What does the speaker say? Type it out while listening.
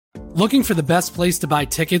Looking for the best place to buy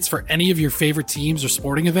tickets for any of your favorite teams or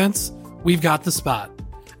sporting events? We've got the spot.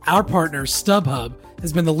 Our partner, StubHub,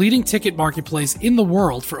 has been the leading ticket marketplace in the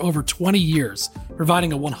world for over 20 years,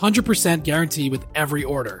 providing a 100% guarantee with every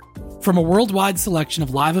order. From a worldwide selection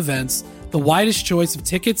of live events, the widest choice of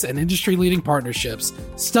tickets and industry-leading partnerships,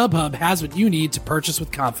 StubHub has what you need to purchase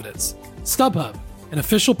with confidence. StubHub, an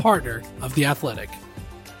official partner of The Athletic.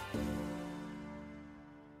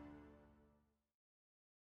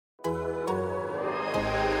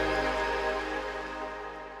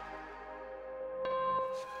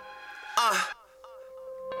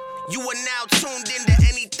 You are now tuned into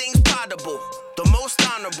Anything's Potable, the most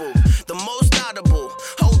honorable, the most audible.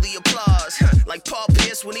 Hold the applause, like Paul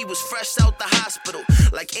Pierce when he was fresh out the hospital,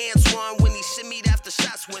 like Antoine when he shimmied after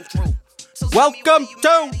shots went through. So welcome to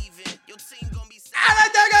Anything's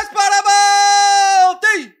Potable,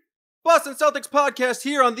 the Boston Celtics podcast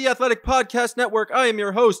here on the Athletic Podcast Network. I am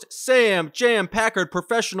your host, Sam Jam Packard,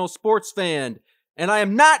 professional sports fan, and I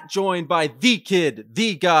am not joined by the kid,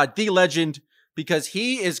 the god, the legend, because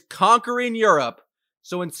he is conquering Europe.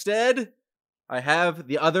 So instead, I have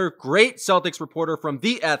the other great Celtics reporter from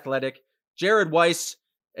The Athletic, Jared Weiss.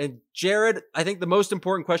 And Jared, I think the most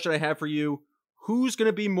important question I have for you, who's going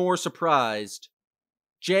to be more surprised?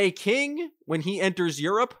 Jay King when he enters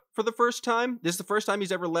Europe for the first time? This is the first time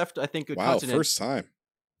he's ever left, I think, a continent. First time.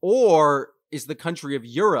 Or is the country of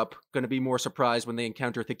Europe going to be more surprised when they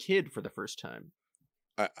encounter the kid for the first time?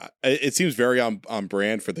 It seems very on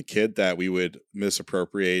brand for the kid that we would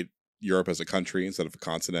misappropriate Europe as a country instead of a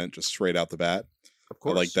continent, just straight out the bat. Of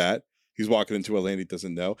course. I like that. He's walking into a land he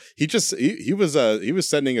doesn't know. He was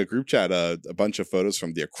sending a group chat a bunch of photos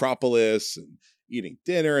from the Acropolis and eating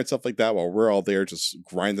dinner and stuff like that while we're all there just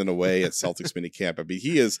grinding away at Celtics minicamp. I mean,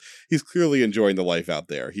 he's clearly enjoying the life out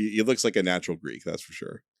there. He looks like a natural Greek, that's for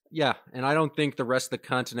sure. Yeah, and I don't think the rest of the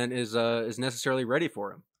continent is necessarily ready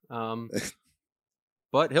for him.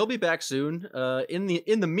 But he'll be back soon. In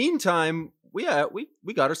the meantime, we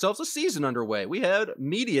got ourselves a season underway. We had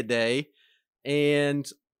Media Day, and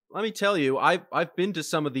let me tell you, I've been to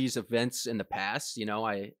some of these events in the past. You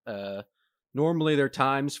know, normally there are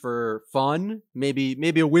times for fun,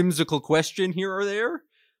 maybe a whimsical question here or there.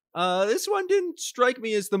 This one didn't strike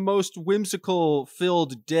me as the most whimsical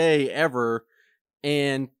filled day ever.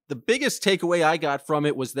 And the biggest takeaway I got from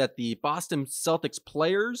it was that the Boston Celtics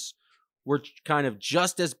players were kind of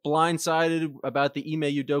just as blindsided about the Ime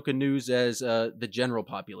Udoka news as the general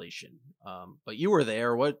population. But you were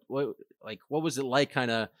there. What was it like,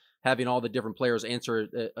 kind of having all the different players answer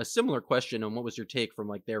a similar question, and what was your take from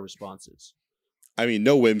like their responses? I mean,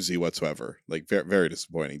 no whimsy whatsoever. Like very, very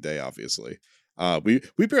disappointing day, obviously.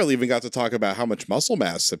 We barely even got to talk about how much muscle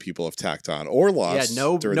mass that people have tacked on or lost. Yeah,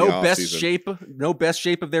 no best shape of their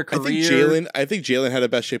career. I think Jalen had a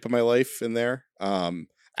best shape of my life in there.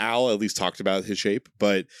 Al at least talked about his shape,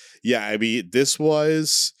 but yeah, I mean, I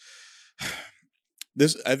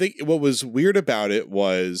think what was weird about it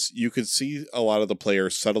was you could see a lot of the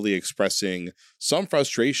players subtly expressing some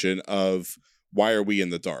frustration of why are we in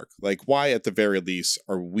the dark? Like, why at the very least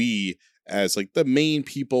are we as like the main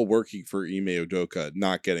people working for Ime Udoka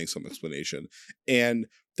not getting some explanation? And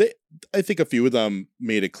I think a few of them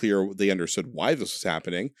made it clear they understood why this was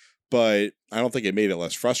happening, but I don't think it made it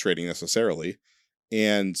less frustrating necessarily.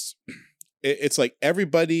 And it's like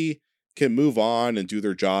everybody can move on and do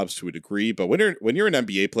their jobs to a degree, but when you're an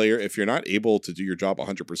NBA player, if you're not able to do your job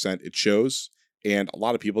 100%, it shows. And a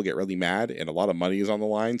lot of people get really mad, and a lot of money is on the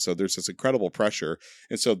line. So there's this incredible pressure,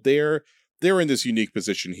 and so they're in this unique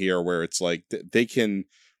position here where it's like they can.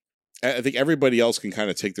 I think everybody else can kind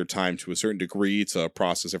of take their time to a certain degree to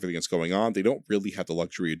process everything that's going on. They don't really have the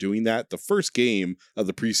luxury of doing that. The first game of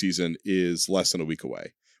the preseason is less than a week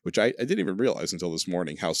away, which I didn't even realize until this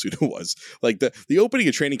morning how soon it was. Like the opening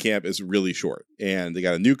of training camp is really short, and they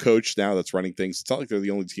got a new coach now that's running things. It's not like they're the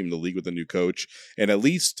only team in the league with a new coach, and at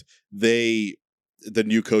least the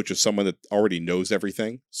new coach is someone that already knows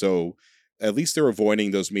everything. So at least they're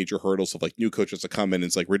avoiding those major hurdles of like new coaches to come in and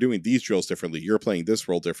it's like, we're doing these drills differently. You're playing this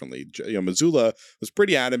role differently. You know, Mazzulla was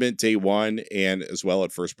pretty adamant day one and as well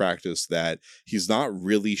at first practice that he's not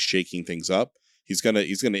really shaking things up. He's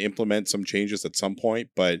gonna implement some changes at some point,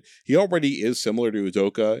 but he already is similar to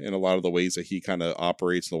Udoka in a lot of the ways that he kind of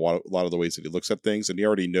operates and a lot of the ways that he looks at things, and he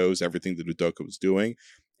already knows everything that Udoka was doing.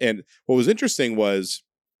 And what was interesting was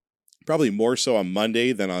probably more so on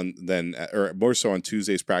Monday or more so on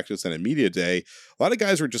Tuesday's practice than at Media Day. A lot of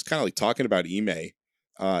guys were just kind of like talking about Ime.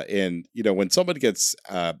 And, you know, when someone gets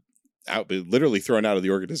literally thrown out of the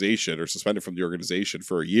organization or suspended from the organization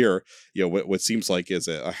for a year, what seems like is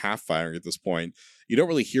a half firing at this point. You don't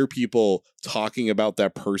really hear people talking about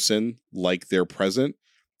that person like they're present.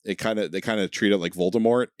 They kind of treat it like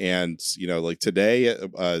Voldemort. And, like today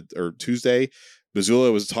or Tuesday,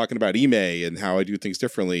 Mazzulla was talking about Ime and how I do things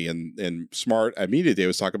differently. And Smart at Media Day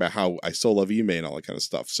was talking about how I still love Ime and all that kind of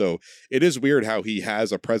stuff. So it is weird how he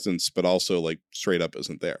has a presence, but also like straight up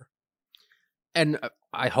isn't there. And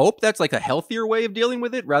I hope that's like a healthier way of dealing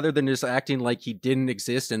with it rather than just acting like he didn't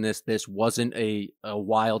exist and this wasn't a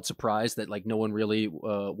wild surprise that like no one really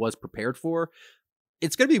was prepared for.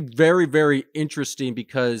 It's going to be very, very interesting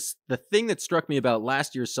because the thing that struck me about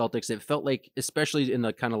last year's Celtics, it felt like, especially in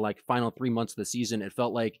the kind of like final 3 months of the season, it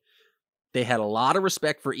felt like they had a lot of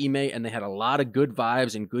respect for Ime and they had a lot of good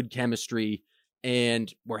vibes and good chemistry.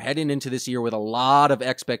 And we're heading into this year with a lot of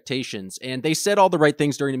expectations. And they said all the right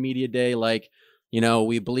things during the media day, like,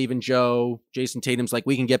 we believe in Joe. Jason Tatum's like,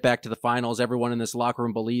 we can get back to the finals. Everyone in this locker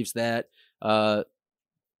room believes that. And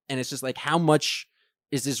it's just like, how much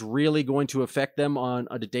is this really going to affect them on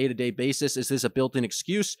a day-to-day basis? Is this a built-in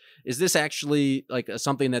excuse? Is this actually like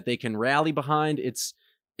something that they can rally behind? It's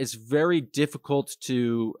very difficult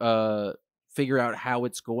to figure out how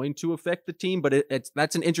it's going to affect the team, but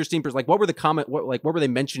that's an interesting perspective. Like, what were they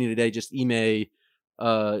mentioning today? Just Ime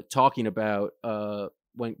talking about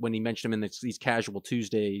when he mentioned him in these casual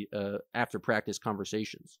Tuesday after practice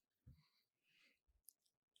conversations.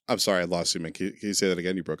 I'm sorry, I lost you, man. Can you say that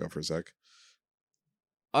again? You broke up for a sec.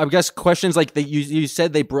 I guess questions like that. You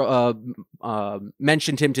said they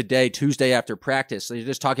mentioned him today, Tuesday after practice. So you're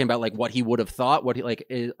just talking about like what he would have thought,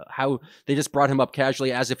 how they just brought him up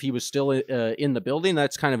casually as if he was still in the building.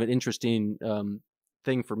 That's kind of an interesting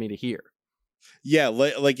thing for me to hear. Yeah,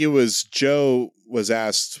 like it was Joe was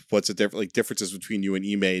asked what's the differences between you and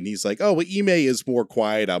Ime, and he's like, oh, well, Ime is more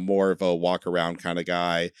quiet. I'm more of a walk around kind of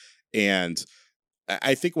guy, and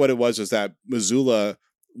I think what it was that Mazzulla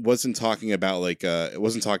wasn't talking about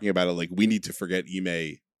it like we need to forget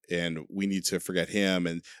Ime and we need to forget him,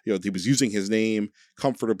 and he was using his name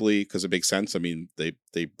comfortably because it makes sense. I mean, they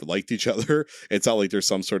liked each other. It's not like there's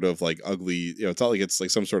some sort of like ugly, it's not like it's like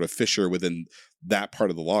some sort of fissure within that part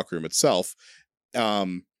of the locker room itself.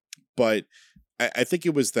 But I think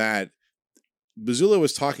it was that Mazzulla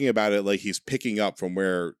was talking about it like he's picking up from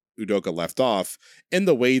where Udoka left off in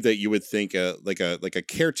the way that you would think like a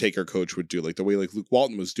caretaker coach would do, like the way like Luke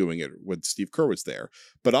Walton was doing it when Steve Kerr was there.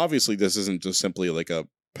 But obviously this isn't just simply like a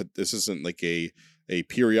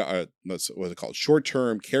period, what's it called,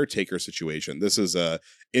 short-term caretaker situation. This is a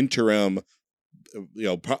interim,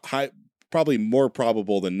 probably more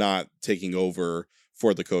probable than not taking over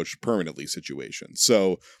for the coach permanently situation.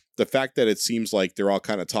 So the fact that it seems like they're all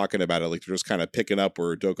kind of talking about it, like they're just kind of picking up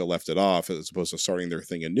where Udoka left it off as opposed to starting their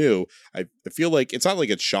thing anew, I feel like it's not like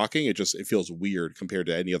it's shocking. It feels weird compared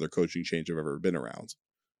to any other coaching change I've ever been around.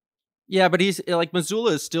 Yeah, but he's like,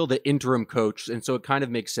 Mazzulla is still the interim coach, and so it kind of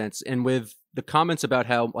makes sense. And with the comments about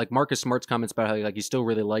how, like Marcus Smart's comments about how like he still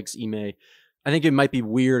really likes Ime, I think it might be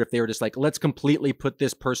weird if they were just like, let's completely put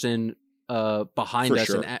this person behind us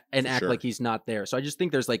and act like he's not there. So I just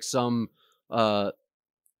think there's like some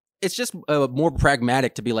it's just more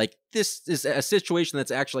pragmatic to be like, this is a situation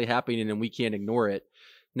that's actually happening and we can't ignore it.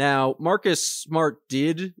 Now, Marcus Smart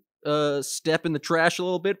did step in the trash a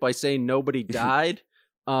little bit by saying nobody died.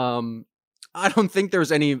 I don't think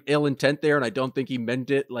there's any ill intent there, and I don't think he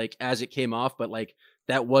meant it like as it came off, but like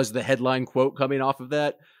that was the headline quote coming off of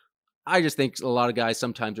that. I just think a lot of guys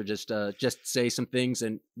sometimes are just say some things,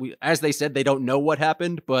 and as they said, they don't know what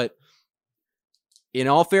happened, but in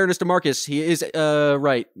all fairness to Marcus, he is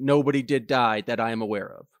right. Nobody did die that I am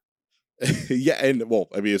aware of. Yeah, and well,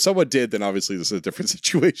 I mean, if someone did, then obviously this is a different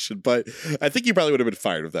situation. But I think he probably would have been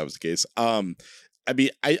fired if that was the case. I mean,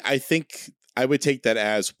 I think I would take that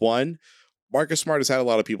as one. Marcus Smart has had a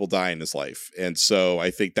lot of people die in his life. And so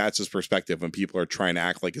I think that's his perspective when people are trying to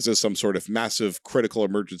act like, is this some sort of massive critical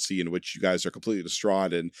emergency in which you guys are completely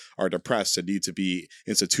distraught and are depressed and need to be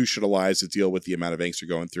institutionalized to deal with the amount of angst you're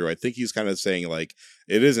going through? I think he's kind of saying like,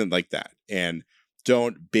 it isn't like that. And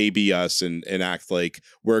don't baby us and act like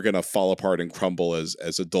we're going to fall apart and crumble as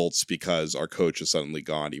adults because our coach is suddenly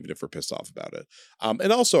gone, even if we're pissed off about it.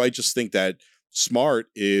 And also, I just think that Smart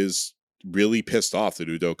is really pissed off that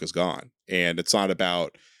Udoka's gone. And it's not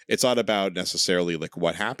about necessarily like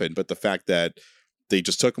what happened, but the fact that they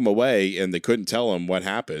just took him away and they couldn't tell him what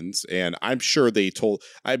happened. And I'm sure they told,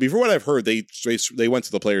 before what I've heard, they went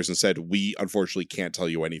to the players and said, we unfortunately can't tell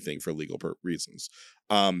you anything for legal reasons.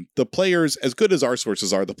 The players, as good as our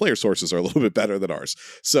sources are, the player sources are a little bit better than ours.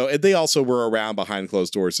 So, and they also were around behind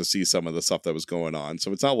closed doors to see some of the stuff that was going on.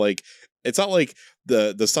 So it's not like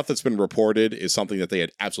the stuff that's been reported is something that they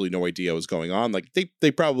had absolutely no idea was going on. Like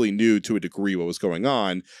they probably knew to a degree what was going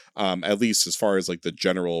on, at least as far as like the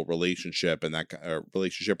general relationship and that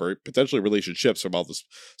relationship or potentially relationships from all this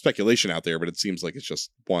speculation out there. But it seems like it's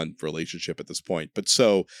just one relationship at this point. But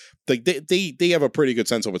so like they have a pretty good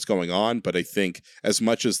sense of what's going on. But I think as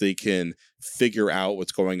much as they can figure out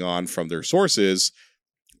what's going on from their sources,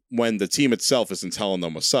 when the team itself isn't telling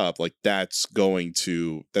them what's up, like that's going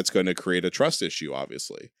to create a trust issue,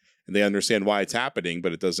 obviously. And they understand why it's happening,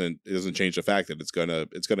 but it doesn't change the fact that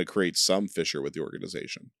it's gonna create some fissure with the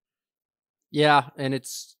organization. Yeah, and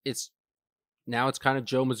it's now it's kind of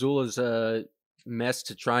Joe Mazzulla's mess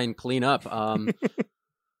to try and clean up.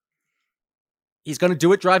 He's going to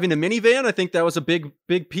do it driving a minivan. I think that was a big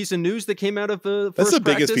piece of news that came out of the That's the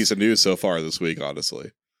practice. Biggest piece of news so far this week,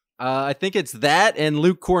 honestly. I think it's that and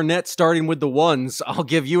Luke Cornett starting with the ones. I'll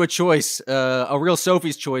give you a choice, a real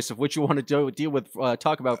Sophie's choice of which you want to deal with,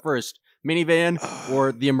 talk about first. Minivan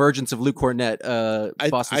or the emergence of Luke Cornett.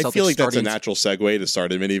 Boston Celtics I feel like that's a natural segue to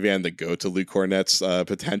start a minivan, then go to Luke Cornett's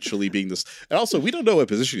potentially being this. And also, we don't know what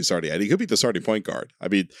position he's starting at. He could be the starting point guard. I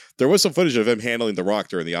mean, there was some footage of him handling the rock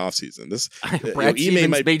during the offseason. Brad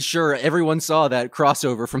Stevens made sure everyone saw that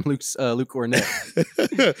crossover from Luke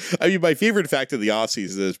Cornett. I mean, my favorite fact of the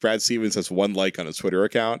offseason is Brad Stevens has one like on his Twitter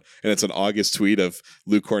account, and it's an August tweet of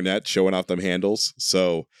Luke Cornett showing off them handles.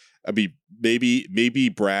 So, I mean, maybe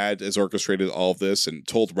Brad has orchestrated all of this and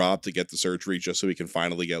told Rob to get the surgery just so he can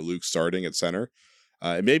finally get Luke starting at center.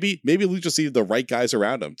 And maybe Luke just needed the right guys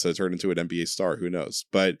around him to turn into an NBA star. Who knows?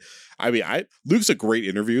 But I mean, Luke's a great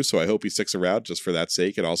interview, so I hope he sticks around just for that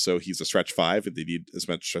sake. And also, he's a stretch five, and they need as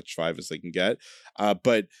much stretch five as they can get.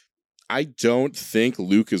 But I don't think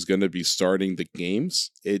Luke is going to be starting the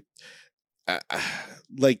games. The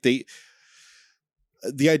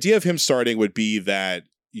idea of him starting would be that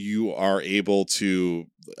you are able to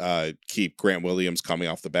keep Grant Williams coming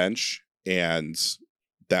off the bench, and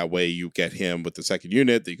that way you get him with the second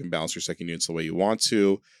unit, that you can balance your second units the way you want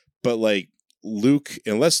to. But like Luke,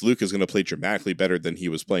 unless Luke is going to play dramatically better than he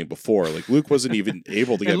was playing before, like Luke wasn't even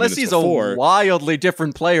able to get unless minutes he's before. A wildly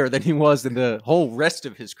different player than he was in the whole rest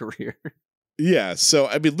of his career. Yeah, so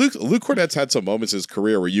I mean, Luke Cornett's had some moments in his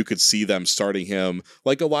career where you could see them starting him.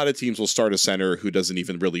 Like a lot of teams will start a center who doesn't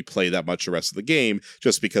even really play that much the rest of the game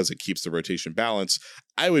just because it keeps the rotation balanced.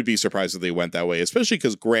 I would be surprised if they went that way, especially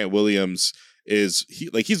because Grant Williams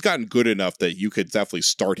he's gotten good enough that you could definitely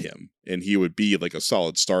start him and he would be like a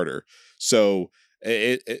solid starter. So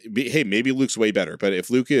hey, maybe Luke's way better, but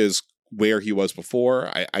if Luke is where he was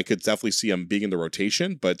before, I could definitely see him being in the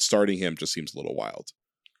rotation, but starting him just seems a little wild.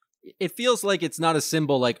 It feels like it's not a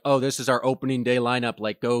symbol like, oh, this is our opening day lineup,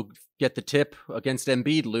 like go get the tip against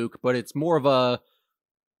Embiid, Luke, but it's more of a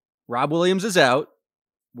Rob Williams is out.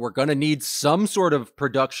 We're going to need some sort of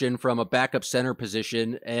production from a backup center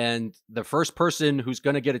position, and the first person who's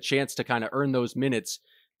going to get a chance to kind of earn those minutes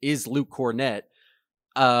is Luke Cornett.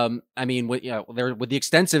 I mean, with the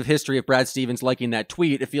extensive history of Brad Stevens liking that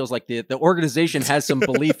tweet, it feels like the organization has some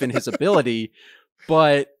belief in his ability,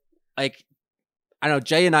 but like, I know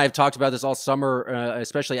Jay and I have talked about this all summer,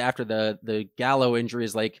 especially after the Gallo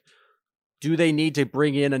injuries. Like, do they need to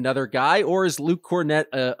bring in another guy, or is Luke Cornett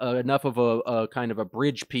enough of a kind of a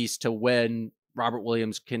bridge piece to when Robert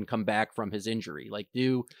Williams can come back from his injury? Like,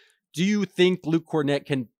 do you think Luke Cornett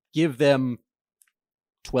can give them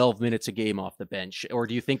 12 minutes a game off the bench, or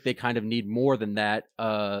do you think they kind of need more than that?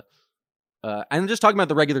 I'm just talking about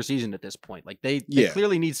the regular season at this point. Like they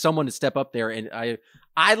clearly need someone to step up there, and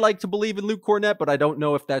I like to believe in Luke Cornett, but I don't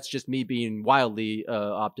know if that's just me being wildly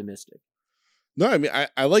optimistic. No, I mean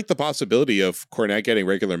I like the possibility of Cornett getting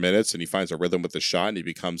regular minutes and he finds a rhythm with the shot and he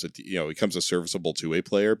becomes a serviceable two-way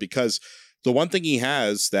player, because the one thing he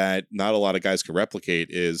has that not a lot of guys can replicate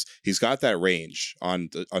is he's got that range on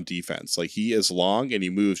defense. Like he is long and he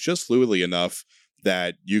moves just fluidly enough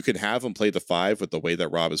that you can have him play the five with the way that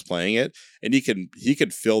Rob is playing it, and he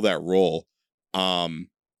can fill that role.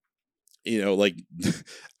 Like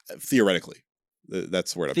theoretically,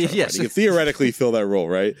 that's the word I'm trying to find. He can theoretically fill that role,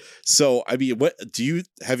 right? So, I mean,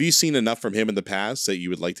 have you seen enough from him in the past that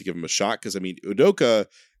you would like to give him a shot? Because I mean, Udoka,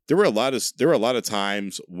 there were a lot of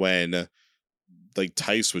times when like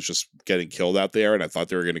Tice was just getting killed out there, and I thought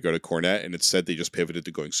they were going to go to Kornet, and instead they just pivoted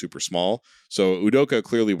to going super small. So Udoka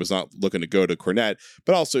clearly was not looking to go to Kornet,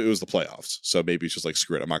 but also it was the playoffs. So maybe it's just like,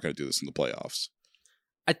 screw it, I'm not going to do this in the playoffs.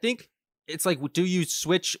 I think it's like, do you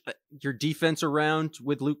switch your defense around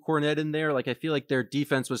with Luke Kornet in there? Like, I feel like their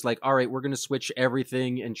defense was like, all right, we're going to switch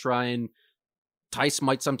everything and try and Tice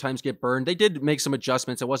might sometimes get burned. They did make some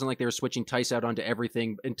adjustments. It wasn't like they were switching Tice out onto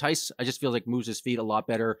everything. And Tice, I just feel like moves his feet a lot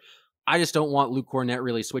better. I just don't want Luke Kornet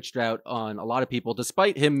really switched out on a lot of people,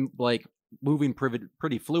 despite him like moving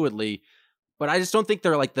pretty fluidly. But I just don't think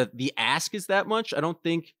they're like the ask is that much. I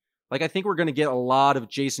think we're going to get a lot of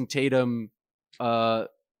Jason Tatum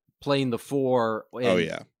playing the 4.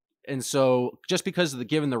 And, and so just because of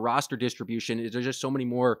given the roster distribution, there's just so many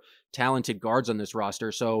more talented guards on this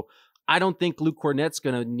roster. So I don't think Luke Kornet's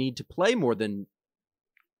going to need to play more than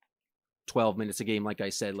 12 minutes a game. Like I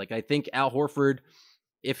said, like I think Al Horford,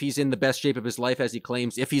 if he's in the best shape of his life, as he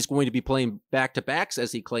claims, if he's going to be playing back-to-backs,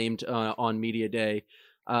 as he claimed on Media Day,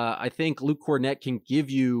 I think Luke Kornet can give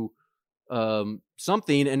you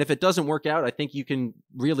something. And if it doesn't work out, I think you can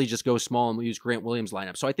really just go small and use Grant Williams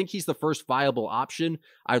lineup. So I think he's the first viable option.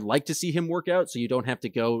 I'd like to see him work out so you don't have to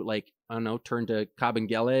go like, I don't know, turn to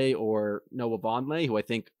Kabengele or Noah Vonleh, who I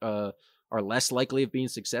think are less likely of being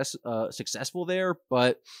successful there.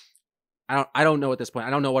 But I don't know at this point. I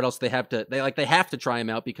don't know what else they have to try him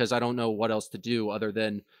out, because I don't know what else to do other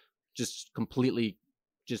than just completely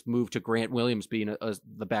just move to Grant Williams being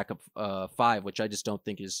the backup 5, which I just don't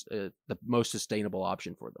think is the most sustainable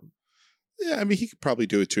option for them. Yeah, I mean, he could probably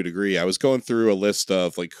do it to a degree. I was going through a list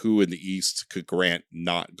of like who in the East could Grant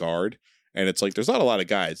not guard, and it's like there's not a lot of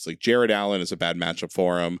guys. Like Jared Allen is a bad matchup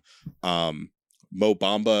for him. Mo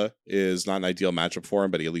Bamba is not an ideal matchup for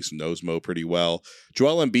him, but he at least knows Mo pretty well.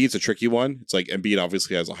 Joel Embiid's a tricky one. It's like Embiid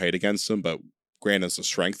obviously has a height against him, but Grant has the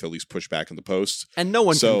strength to at least push back in the post. And no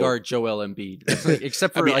one can guard Joel Embiid,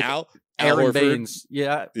 except for Aaron Baines.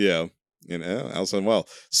 Yeah. Yeah. You know, Al's done well.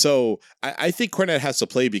 So I think Kornet has to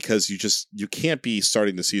play, because you can't be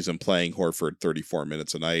starting the season playing Horford 34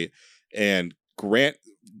 minutes a night. And Grant,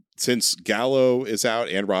 since Gallo is out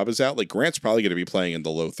and Rob is out, like Grant's probably going to be playing in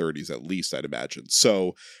the low 30s at least, I'd imagine.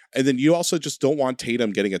 So, and then you also just don't want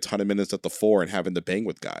Tatum getting a ton of minutes at the 4 and having to bang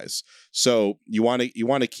with guys. So you want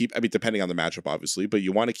to keep, I mean, depending on the matchup, obviously, but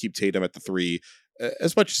you want to keep Tatum at the 3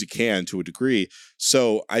 as much as you can to a degree.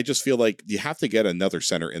 So I just feel like you have to get another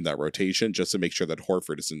center in that rotation just to make sure that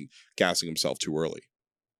Horford isn't gassing himself too early.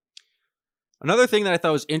 Another thing that I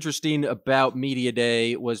thought was interesting about Media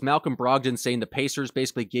Day was Malcolm Brogdon saying the Pacers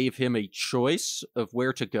basically gave him a choice of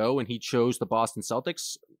where to go, and he chose the Boston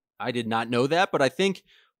Celtics. I did not know that, but I think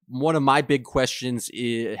one of my big questions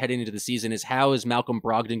heading into the season is, how is Malcolm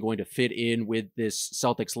Brogdon going to fit in with this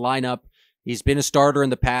Celtics lineup? He's been a starter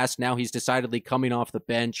in the past. Now he's decidedly coming off the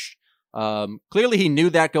bench. Clearly he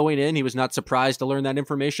knew that going in. He was not surprised to learn that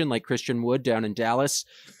information, like Christian Wood down in Dallas.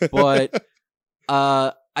 But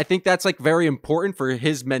I think that's like very important for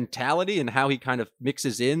his mentality and how he kind of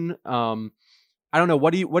mixes in. I don't know.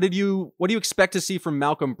 What do you expect to see from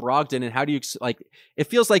Malcolm Brogdon, and how do you it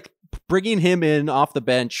feels like bringing him in off the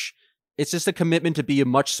bench, it's just a commitment to be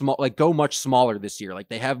go much smaller this year. Like,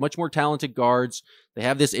 they have much more talented guards. They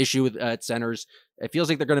have this issue at centers. It feels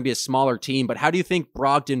like they're going to be a smaller team, but how do you think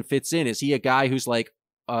Brogdon fits in? Is he a guy who's like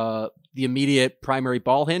the immediate primary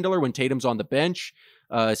ball handler when Tatum's on the bench?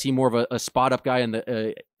 Is he more of a spot up guy in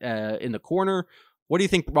the corner? What do you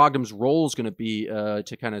think Brogdon's role is going to be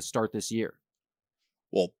to kind of start this year?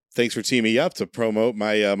 Well, thanks for teaming me up to promote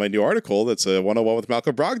my my new article. That's a 101 with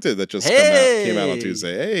Malcolm Brogdon that just came out on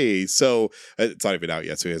Tuesday. Hey, so it's not even out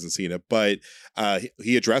yet, so he hasn't seen it. But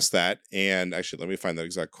he addressed that, and actually, let me find that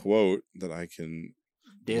exact quote that I can.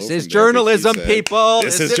 This is journalism, people.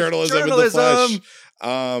 This is journalism in the flesh.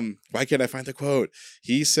 Why can't I find the quote?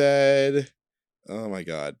 He said, "Oh my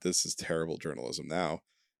God, this is terrible journalism now."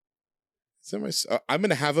 I'm going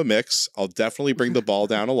to have a mix. I'll definitely bring the ball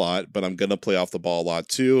down a lot, but I'm going to play off the ball a lot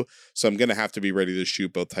too. So I'm going to have to be ready to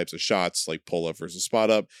shoot both types of shots, like pull up versus spot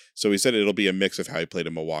up. So he said it'll be a mix of how he played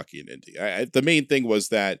in Milwaukee and Indy. The main thing was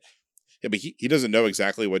that but he doesn't know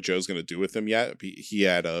exactly what Joe's going to do with him yet. He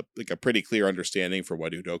had a pretty clear understanding for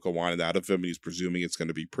what Udoka wanted out of him, and he's presuming it's going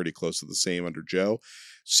to be pretty close to the same under Joe.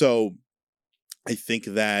 So I think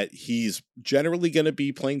that he's generally going to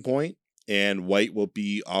be playing point, and White will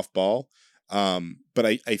be off ball. But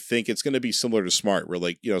I think it's going to be similar to Smart,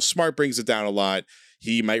 where Smart brings it down a lot.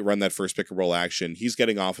 He might run that first pick and roll action. He's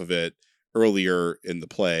getting off of it. earlier in the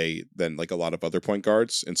play than like a lot of other point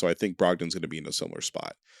guards. And so I think Brogdon's going to be in a similar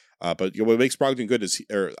spot. But what makes Brogdon good is,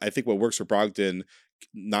 or I think what works for Brogdon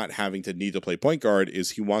not having to need to play point guard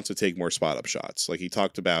is he wants to take more spot up shots. Like he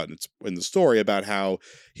talked about in the story about how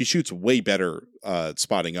he shoots way better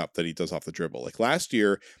spotting up than he does off the dribble. Like last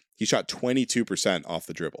year, he shot 22% off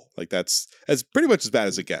the dribble. Like that's pretty much as bad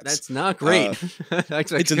as it gets. That's not great. That's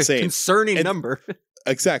like it's insane. Concerning number.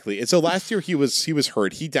 Exactly. And so last year he was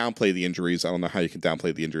hurt. He downplayed the injuries. I don't know how you can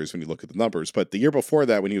downplay the injuries when you look at the numbers, but the year before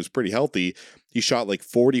that, when he was pretty healthy, he shot like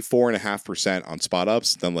 44.5% on spot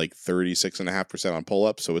ups, then like 36.5% on pull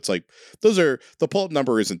ups. So it's like the pull up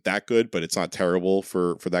number isn't that good, but it's not terrible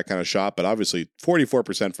for that kind of shot. But obviously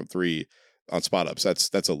 44% from three on spot ups,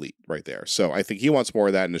 that's elite right there. So I think he wants more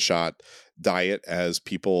of that in the shot diet, as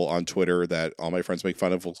people on Twitter that all my friends make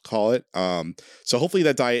fun of will call it. So hopefully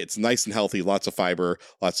that diet, it's nice and healthy, lots of fiber,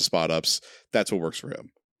 lots of spot ups. That's what works for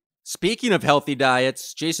him. Speaking of healthy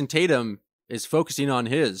diets, Jason Tatum is focusing on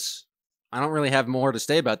his. I don't really have more to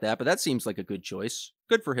say about that, but that seems like a good choice.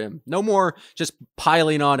 Good for him. No more just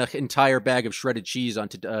piling on an entire bag of shredded cheese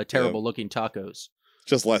onto terrible looking tacos.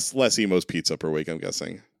 Just less Emo's pizza per week, I'm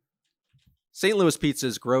guessing. St. Louis pizza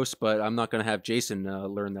is gross, but I'm not going to have Jason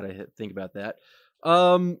learn that I think about that.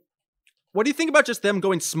 What do you think about just them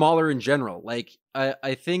going smaller in general? Like,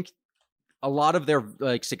 I think a lot of their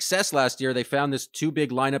like success last year, they found this too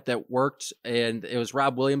big lineup that worked, and it was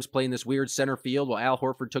Rob Williams playing this weird center field while Al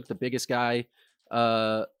Horford took the biggest guy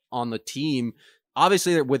on the team.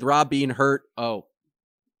 Obviously, with Rob being hurt, 8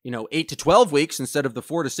 to 12 weeks instead of the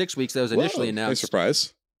 4 to 6 weeks that was initially announced. Nice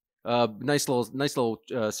surprise. Nice little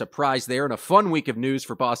surprise there, and a fun week of news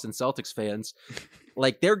for Boston Celtics fans.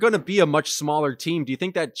 Like, they're going to be a much smaller team. Do you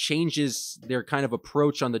think that changes their kind of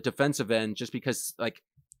approach on the defensive end? Just because, like,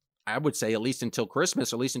 I would say at least until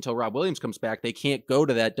Christmas, or at least until Rob Williams comes back, they can't go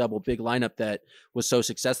to that double big lineup that was so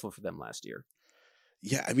successful for them last year.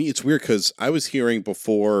 Yeah, I mean, it's weird because I was hearing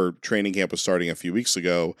before training camp was starting a few weeks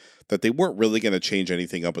ago that they weren't really going to change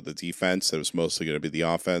anything up with the defense. That it was mostly going to be the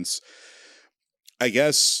offense. I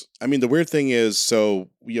guess, I mean, the weird thing is,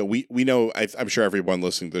 so, we know, I'm sure everyone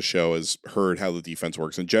listening to the show has heard how the defense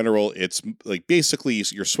works. In general, it's like basically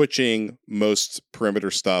you're switching most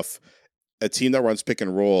perimeter stuff. A team that runs pick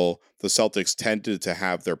and roll, the Celtics tended to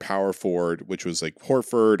have their power forward, which was like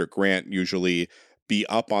Horford or Grant usually, be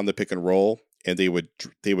up on the pick and roll. And they would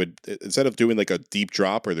instead of doing like a deep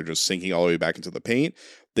drop where they're just sinking all the way back into the paint,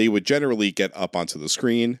 they would generally get up onto the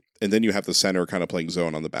screen. And then you have the center kind of playing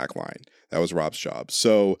zone on the back line. That was Rob's job.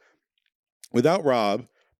 So without Rob,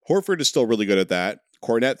 Horford is still really good at that.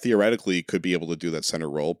 Kornet theoretically could be able to do that center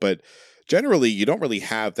role, but generally you don't really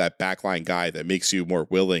have that backline guy that makes you more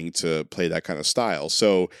willing to play that kind of style.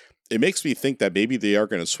 So it makes me think that maybe they are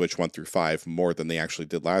going to switch 1 through 5 more than they actually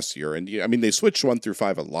did last year. And I mean, they switched 1 through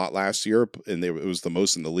 5 a lot last year, and it was the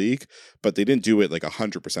most in the league, but they didn't do it like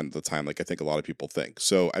 100% of the time, like I think a lot of people think.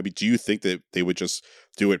 So, I mean, do you think that they would just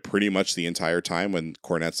do it pretty much the entire time when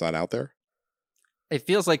Kornet's not out there? It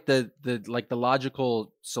feels like the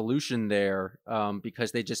logical solution there,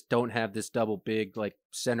 because they just don't have this double big like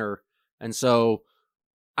center, and so.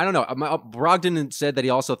 I don't know. Brogdon said that he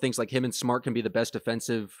also thinks like him and Smart can be the best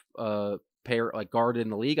defensive pair, like guard in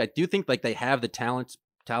the league. I do think like they have the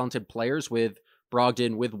talented players with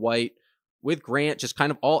Brogdon, with White, with Grant, just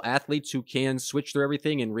kind of all athletes who can switch through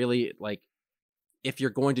everything and really like, if you're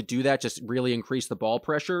going to do that, just really increase the ball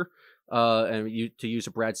pressure. And to use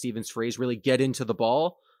a Brad Stevens phrase, really get into the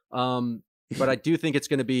ball. But I do think it's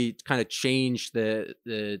going to be kind of change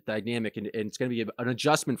the dynamic, and it's going to be an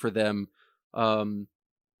adjustment for them.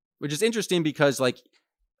 Which is interesting because like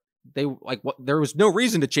there was no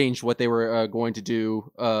reason to change what they were going to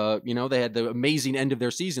do. They had the amazing end of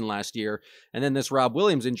their season last year, and then this Rob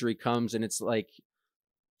Williams injury comes, and it's like,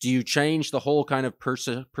 do you change the whole kind of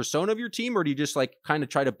persona of your team, or do you just like kind of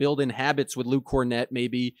try to build in habits with Luke Kornet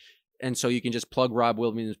maybe, and so you can just plug Rob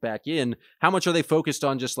Williams back in? How much are they focused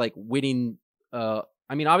on just like winning? I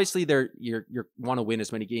mean, obviously you want to win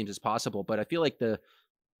as many games as possible, but I feel like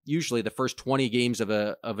usually the first 20 games of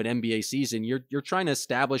an NBA season, you're trying to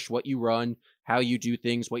establish what you run, how you do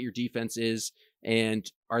things, what your defense is.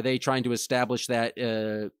 And are they trying to establish that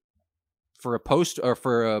for a post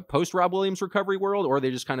Rob Williams recovery world, or are they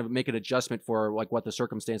just kind of make an adjustment for like what the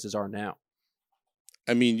circumstances are now?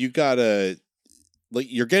 I mean, you gotta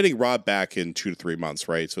you're getting Rob back in 2 to 3 months,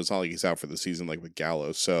 right? So it's not like he's out for the season like with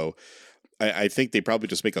Gallo. So I think they probably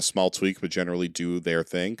just make a small tweak, but generally do their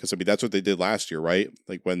thing. Because, I mean, that's what they did last year, right?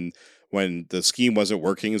 Like when the scheme wasn't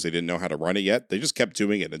working, as they didn't know how to run it yet, they just kept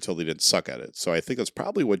doing it until they didn't suck at it. So I think that's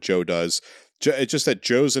probably what Joe does. It's just that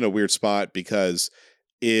Joe's in a weird spot because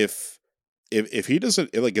if if he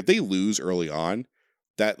doesn't, like, if they lose early on,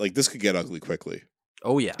 that, like, this could get ugly quickly.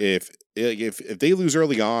 Oh yeah. If they lose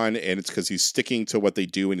early on and it's because he's sticking to what they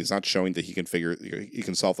do and he's not showing that he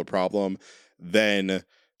can solve the problem, then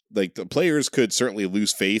like the players could certainly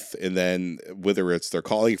lose faith. And then whether it's they're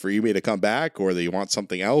calling for Ime to come back or they want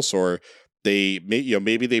something else, or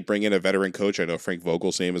maybe they bring in a veteran coach. I know Frank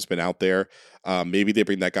Vogel's name has been out there. Maybe they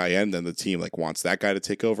bring that guy in, then the team like wants that guy to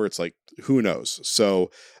take over. It's like, who knows? So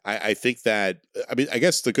I think that, I mean, I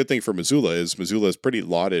guess the good thing for Mazzulla is pretty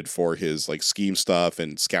lauded for his like scheme stuff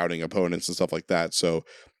and scouting opponents and stuff like that. So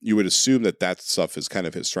you would assume that stuff is kind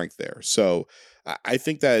of his strength there. So I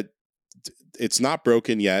think that it's not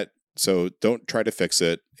broken yet. So don't try to fix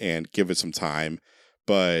it and give it some time.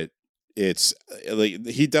 But it's like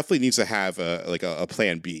he definitely needs to have a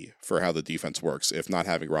plan B for how the defense works. If not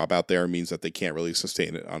having Rob out there means that they can't really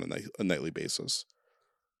sustain it on a nightly basis.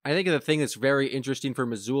 I think the thing that's very interesting for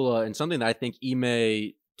Mazzulla, and something that I think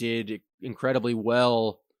Ime did incredibly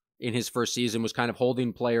well in his first season, was kind of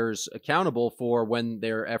holding players accountable for when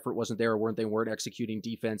their effort wasn't there or they weren't executing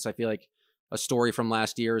defense. I feel like a story from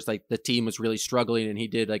last year is like the team was really struggling and he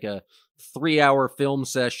did like a 3-hour film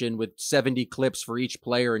session with 70 clips for each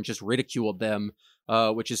player and just ridiculed them,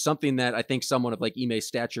 which is something that I think someone of like Ime's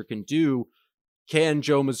stature can do. Can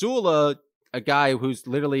Joe Mazzulla, a guy who's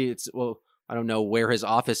literally, I don't know where his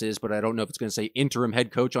office is, but I don't know if it's going to say interim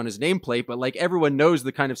head coach on his nameplate, but like everyone knows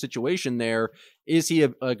the kind of situation there. Is he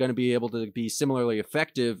going to be able to be similarly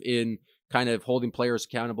effective in kind of holding players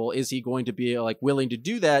accountable? Is he going to be like willing to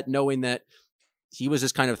do that, knowing that he was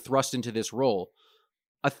just kind of thrust into this role?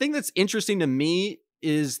 A thing that's interesting to me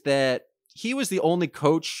is that he was the only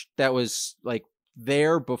coach that was like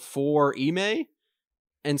there before Ime.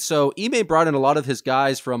 And so Ime brought in a lot of his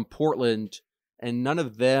guys from Portland and none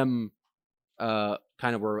of them kind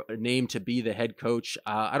of were named to be the head coach.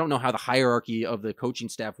 I don't know how the hierarchy of the coaching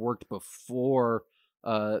staff worked before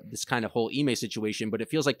this kind of whole Ime situation, but it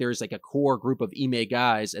feels like there's like a core group of Ime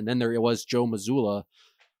guys, and then there was Joe Mazzulla.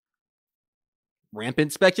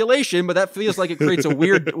 Rampant speculation, but that feels like it creates a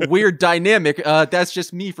weird dynamic. That's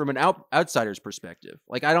just me from an outsider's perspective.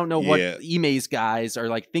 Like, I don't know what Ime's guys are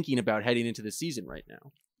like thinking about heading into the season right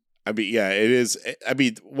now. I mean, yeah, it is. I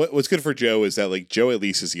mean, what's good for Joe is that like Joe at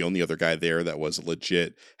least is the only other guy there that was a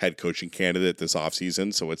legit head coaching candidate this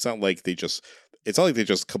offseason. So it's not like they just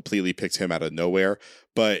completely picked him out of nowhere.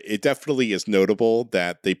 But it definitely is notable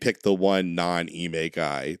that they picked the one non-Ime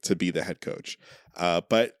guy to be the head coach.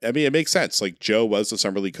 But I mean, it makes sense. Like Joe was the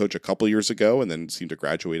summer league coach a couple years ago and then seemed to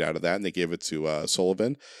graduate out of that, and they gave it to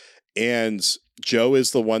Sullivan. And Joe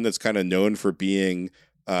is the one that's kind of known for being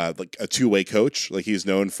like a two-way coach. Like he's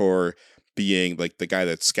known for being like the guy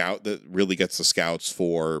that really gets the scouts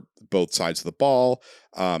for both sides of the ball,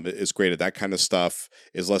 is great at that kind of stuff,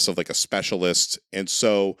 is less of like a specialist. And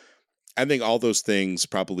so I think all those things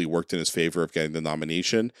probably worked in his favor of getting the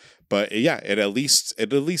nomination. But yeah, it at least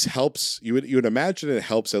helps. You would imagine it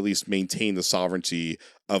helps at least maintain the sovereignty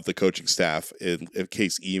of the coaching staff in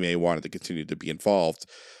case Ime wanted to continue to be involved.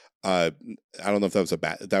 I don't know if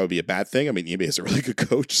that would be a bad thing. I mean, Ime is a really good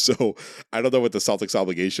coach, so I don't know what the Celtics'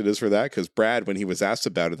 obligation is for that. Because Brad, when he was asked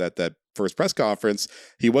about it at that first press conference,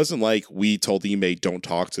 he wasn't like, "We told Ime don't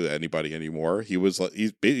talk to anybody anymore." He was like,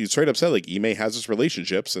 he straight up said like, Ime has his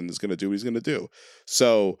relationships and is going to do what he's going to do.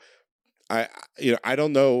 So I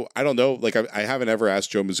don't know. Like I haven't ever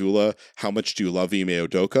asked Joe Mazzulla, how much do you love Ime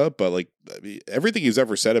Udoka? But like everything he's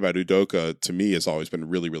ever said about Udoka to me has always been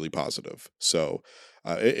really, really positive. So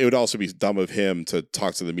it would also be dumb of him to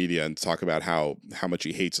talk to the media and talk about how much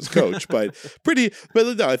he hates his coach. but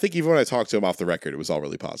no, I think even when I talked to him off the record, it was all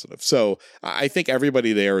really positive. So I think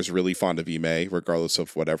everybody there is really fond of Ime, regardless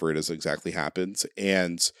of whatever it is exactly happens.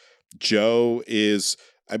 And Joe is.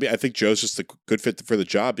 I mean, I think Joe's just a good fit for the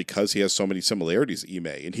job because he has so many similarities to Ime,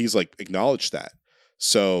 and he's like acknowledged that.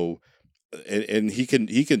 So, and he can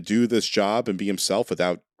do this job and be himself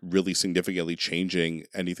without really significantly changing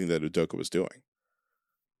anything that Udoka was doing.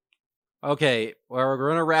 Okay, well, we're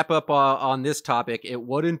going to wrap up on this topic. It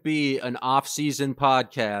wouldn't be an off-season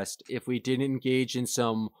podcast if we didn't engage in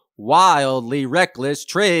some wildly reckless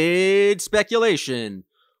trade speculation.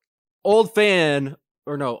 Old friend?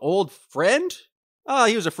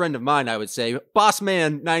 He was a friend of mine, I would say.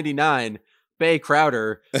 Bossman99, Bay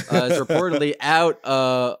Crowder, is reportedly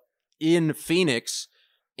out in Phoenix,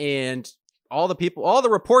 and all the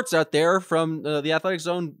reports out there from the Athletic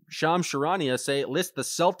Zone, Shams Charania list the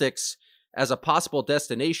Celtics as a possible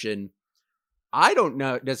destination. I don't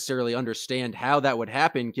necessarily understand how that would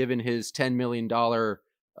happen given his $10 million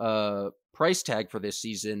price tag for this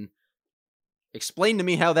season. Explain to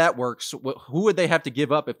me how that works. Who would they have to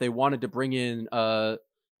give up if they wanted to bring in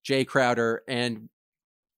Jay Crowder? And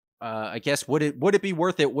I guess would it be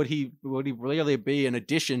worth it? Would he really be an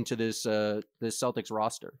addition to this Celtics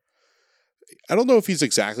roster? I don't know if he's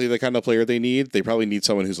exactly the kind of player they need. They probably need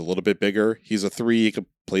someone who's a little bit bigger. He's a 3. He could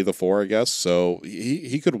play the 4, I guess. So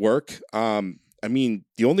he could work. I mean,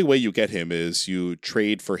 the only way you get him is you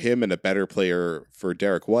trade for him and a better player for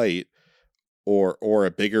Derek White, or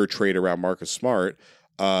a bigger trade around Marcus Smart,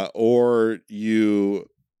 or you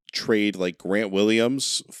trade like Grant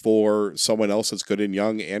Williams for someone else that's good in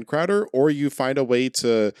Young and Crowder, or you find a way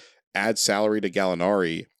to add salary to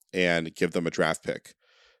Gallinari and give them a draft pick.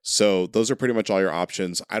 So those are pretty much all your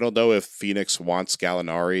options. I don't know if Phoenix wants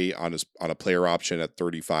Gallinari on a player option at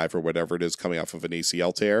 35 or whatever it is, coming off of an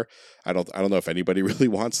ACL tear. I don't know if anybody really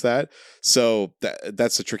wants that. So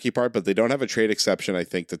that's the tricky part, but they don't have a trade exception, I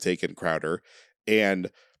think, to take in Crowder. And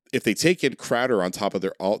if they take in Crowder on top of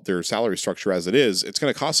their salary structure as it is, it's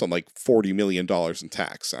going to cost them like $40 million in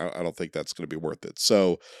tax. I don't think that's going to be worth it.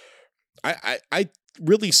 So I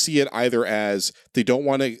really see it either as they don't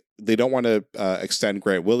want to extend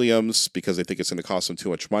Grant Williams because they think it's going to cost them too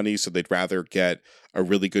much money, so they'd rather get a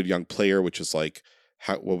really good young player, which is like,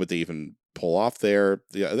 what would they even pull off there?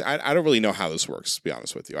 Yeah, I don't really know how this works, to be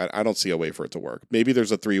honest with you. I don't see a way for it to work. Maybe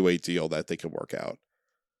there's a 3-way deal that they could work out.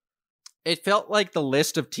 It felt like the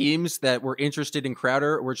list of teams that were interested in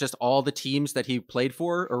Crowder were just all the teams that he played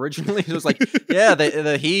for originally. It was like, yeah,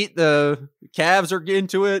 the Heat, the Cavs are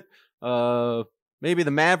into it. Maybe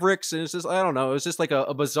the Mavericks, and it's just, I don't know. It was just like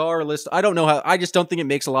a bizarre list. I don't know how. I just don't think it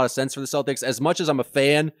makes a lot of sense for the Celtics. As much as I'm a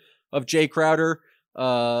fan of Jay Crowder,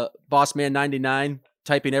 Bossman99,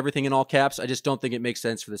 typing everything in all caps, I just don't think it makes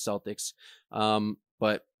sense for the Celtics.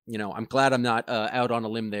 But you know, I'm glad I'm not out on a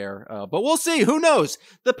limb there. But we'll see. Who knows?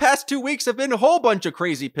 The past 2 weeks have been a whole bunch of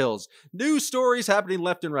crazy pills. News stories happening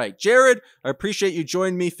left and right. Jared, I appreciate you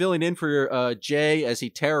joining me, filling in for Jay as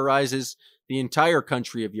he terrorizes the entire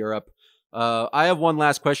country of Europe. I have one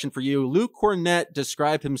last question for you. Luke Cornett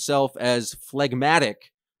described himself as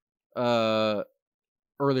phlegmatic earlier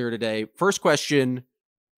today. First question,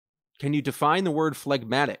 can you define the word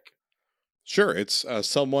phlegmatic? Sure, it's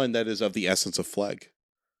someone that is of the essence of phleg.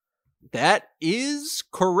 That is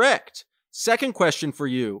correct. Second question for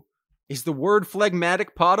you, is the word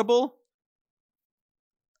phlegmatic potable?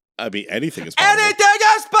 I mean, anything is potable. Anything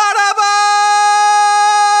is potable!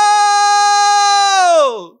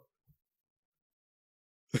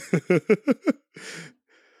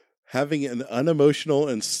 Having an unemotional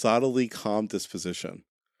and subtly calm disposition.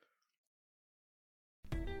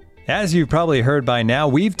 As you've probably heard by now,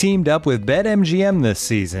 we've teamed up with BetMGM this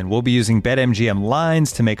season. We'll be using BetMGM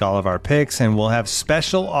lines to make all of our picks, and we'll have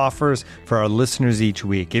special offers for our listeners each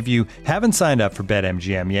week. If you haven't signed up for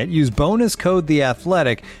BetMGM yet, use bonus code The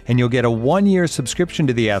Athletic, and you'll get a 1-year subscription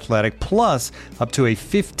to The Athletic, plus up to a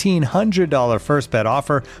 $1,500 first bet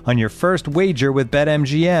offer on your first wager with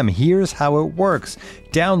BetMGM. Here's how it works.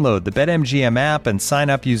 Download the BetMGM app and sign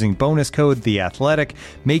up using bonus code The Athletic.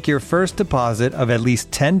 Make your first deposit of at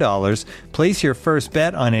least $10. Place your first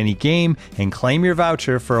bet on any game and claim your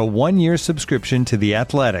voucher for a 1-year subscription to The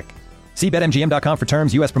Athletic. See BetMGM.com for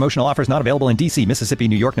terms. U.S. promotional offers not available in D.C., Mississippi,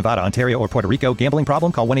 New York, Nevada, Ontario, or Puerto Rico. Gambling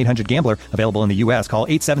problem? Call 1-800-GAMBLER. Available in the U.S. Call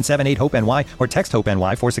 877-8-HOPE-NY or text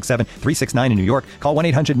HOPE-NY 467-369 in New York. Call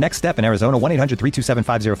 1-800-NEXT-STEP in Arizona.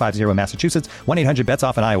 1-800-327-5050 in Massachusetts.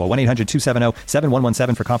 1-800-BETS-OFF in Iowa.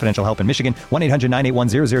 1-800-270-7117 for confidential help in Michigan.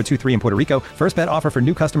 1-800-981-0023 in Puerto Rico. First bet offer for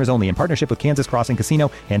new customers only in partnership with Kansas Crossing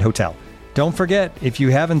Casino and Hotel. Don't forget, if you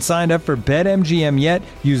haven't signed up for BetMGM yet,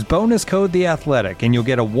 use bonus code The Athletic, and you'll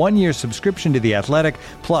get a 1-year subscription to The Athletic,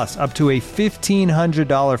 plus up to a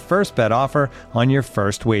 $1,500 first bet offer on your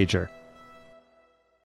first wager.